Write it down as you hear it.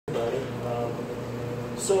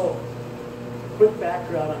So, quick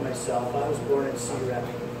background on myself. I was born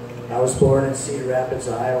in Cedar Rapids,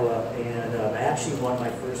 Iowa, and I actually won my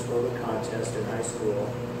first photo contest in high school.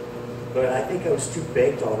 But I think I was too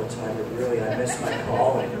baked all the time, but really I missed my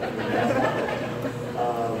calling. You know?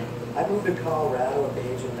 I moved to Colorado at the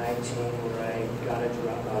age of 19, where I got a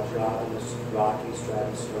job in the Rockies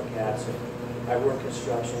driving snowcats. And I worked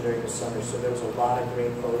construction during the summer, so there was a lot of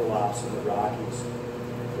great photo ops in the Rockies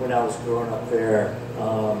when I was growing up there.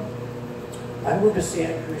 I moved to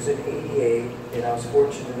Santa Cruz in '88, and I was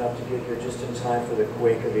fortunate enough to get here just in time for the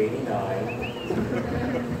quake of '89,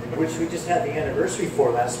 which we just had the anniversary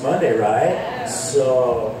for last Monday, right?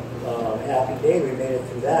 So, happy day, we made it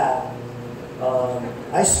through that.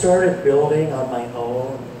 I started building on my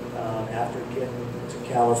own after getting to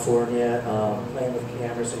California, playing with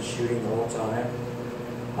cameras and shooting the whole time.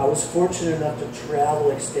 I was fortunate enough to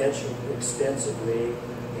travel extensively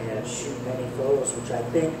and shoot many photos, which I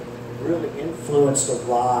think really influenced a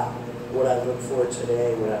lot what I look for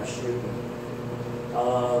today when I'm shooting.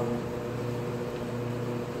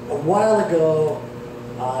 A while ago,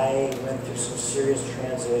 I went through some serious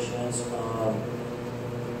transitions.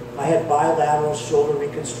 I had bilateral shoulder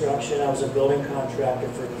reconstruction. I was a building contractor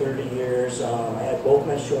for 30 years. I had both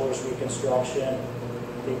my shoulders reconstruction.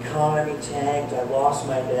 The economy tanked. I lost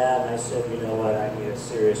my dad, and I said, you know what, I need a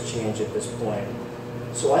serious change at this point.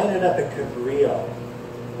 So I ended up at Cabrillo,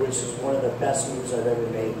 which is one of the best moves I've ever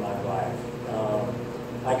made in my life.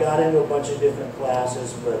 I got into a bunch of different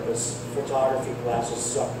classes, but the photography classes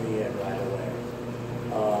sucked me in right away,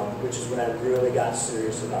 which is when I really got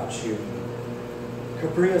serious about shooting.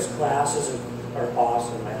 Cabrillo's classes are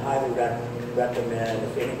awesome. I highly recommend,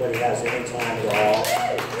 if anybody has any time at all,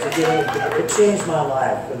 to get into it. It changed my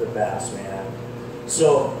life for the best, man.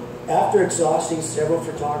 So after exhausting several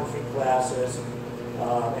photography classes,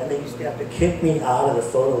 and they used to have to kick me out of the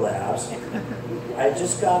photo labs. I had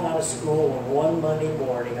just gotten out of school, and one Monday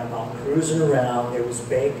morning I'm out cruising around, it was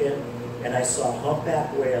bacon, and I saw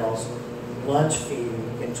humpback whales lunge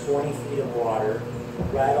feeding in 20 feet of water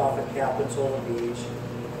right off of Capitola Beach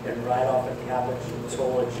and right off of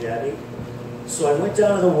Capitola Jetty. So I went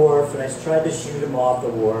down to the wharf and I tried to shoot them off the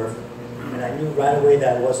wharf, and I knew right away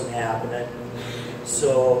that wasn't happening.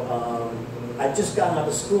 So I'd just gotten out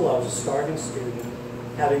of school, I was a starving student,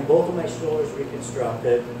 having both of my shoulders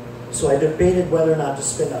reconstructed, so I debated whether or not to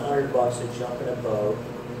spend $100 to jump in a boat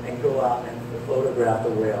and go out and photograph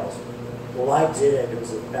the whales. Well, I did it. It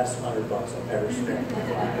was the best $100 I've ever spent in my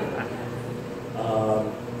life.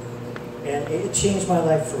 And it changed my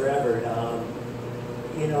life forever.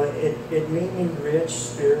 You know, it made me rich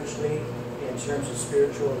spiritually in terms of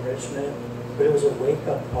spiritual enrichment, but it was a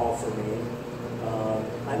wake-up call for me.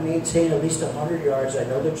 I maintain at least 100 yards. I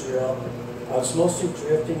know the drill. I was mostly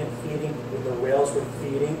drifting and feeding when the whales were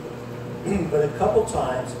feeding, but a couple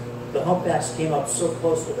times the humpbacks came up so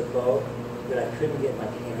close to the boat that I couldn't get my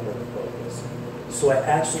camera to focus. So I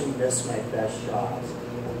actually missed my best shots.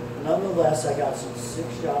 Nonetheless, I got some sick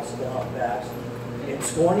shots of the humpbacks in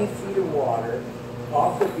 20 feet of water,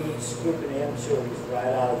 off the beach, scooping anchovies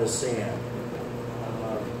right out of the sand.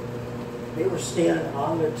 They were standing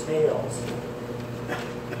on their tails,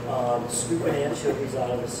 scooping anchovies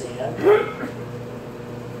out of the sand.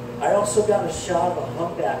 I also got a shot of a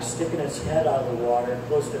humpback sticking its head out of the water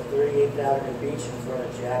close to 38th Avenue Beach in front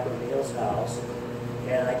of Jack O'Neill's house.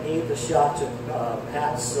 And I gave the shot to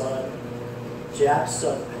Pat's son, Jack's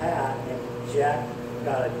son Pat, and Jack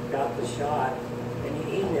got the shot. And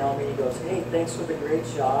he emailed me, he goes, hey, thanks for the great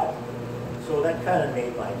shot. So that kind of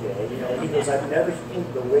made my day. You know, he goes, I've never seen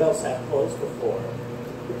the whales that close before.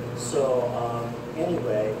 So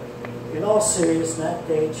anyway, in all seriousness, that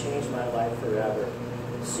day changed my life forever.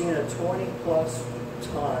 Seeing a 20-plus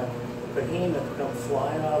ton behemoth come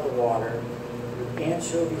flying out of the water with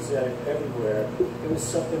anchovies that are everywhere, it was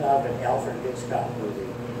something out of an Alfred Hitchcock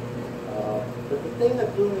movie. But the thing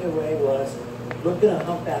that blew me away was looking a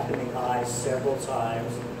humpback in the eye several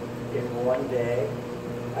times in one day.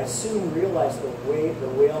 I soon realized the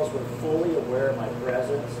whales were fully aware of my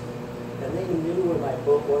presence, and they knew where my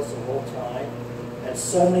boat was the whole time. And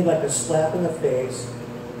suddenly, like a slap in the face,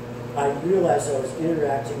 I realized I was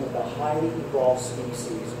interacting with a highly evolved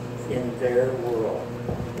species in their world.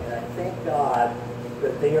 And I thank God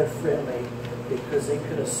that they are friendly, because they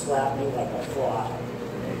could have slapped me like a fly.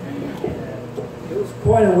 And it was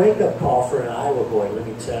quite a wake-up call for an Iowa boy, let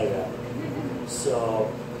me tell you. So,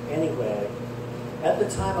 anyway, at the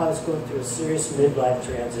time I was going through a serious midlife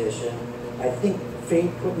transition. I think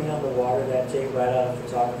fate put me on the water that day right out of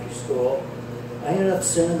photography school. I ended up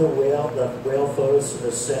sending the whale photos to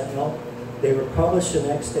the Sentinel, They were published the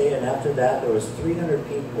next day, and after that there was 300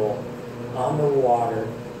 people on the water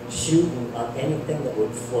shooting on anything that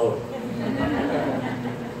would float.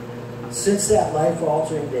 Since that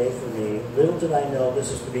life-altering day for me, little did I know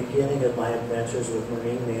this is the beginning of my adventures with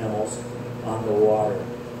marine mammals on the water.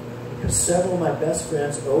 Because several of my best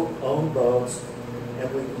friends own boats,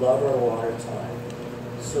 and we love our water time.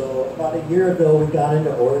 So about a year ago, we got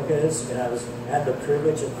into orcas, and I had the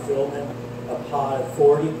privilege of filming a pod of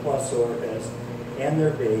 40+ orcas and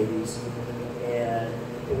their babies, and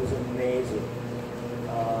it was amazing.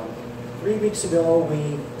 3 weeks ago,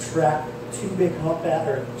 we tracked two big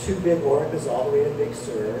orcas all the way to Big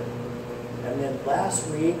Sur, and then last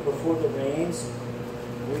week, before the rains,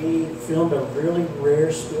 we filmed a really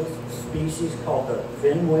rare species called the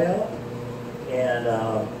fin whale. And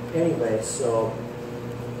anyway, so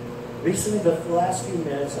recently, the last few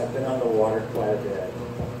minutes, I've been on the water quite a bit,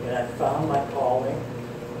 and I found my calling.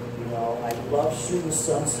 You know, I love shooting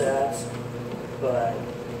sunsets, but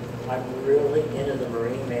I'm really into the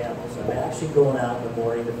marine mammals. I'm actually going out in the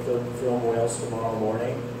morning to film whales tomorrow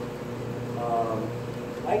morning.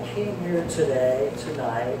 I came here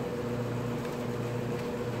tonight,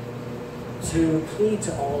 to plead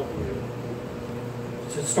to all of you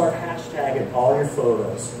to start hashtagging all your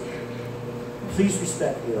photos. Please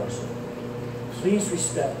respect the ocean. Please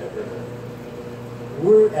respect the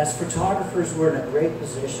river. As photographers, we're in a great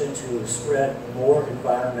position to spread more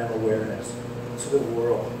environmental awareness to the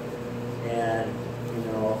world. And, you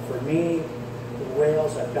know, for me, the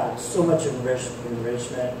whales, I've got so much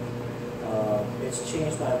enrichment. It's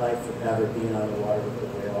changed my life forever being on the water with the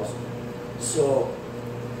whales. So,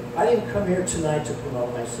 I didn't come here tonight to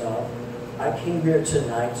promote myself. I came here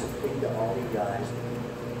tonight to plead to all you guys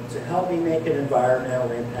to help me make an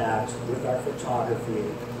environmental impact with our photography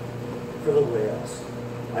for the whales.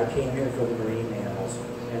 I came here for the marine mammals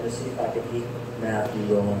and to see if I could keep Matthew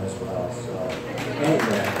going as well. So,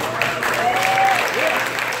 anyway.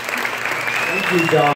 Thank you, Don.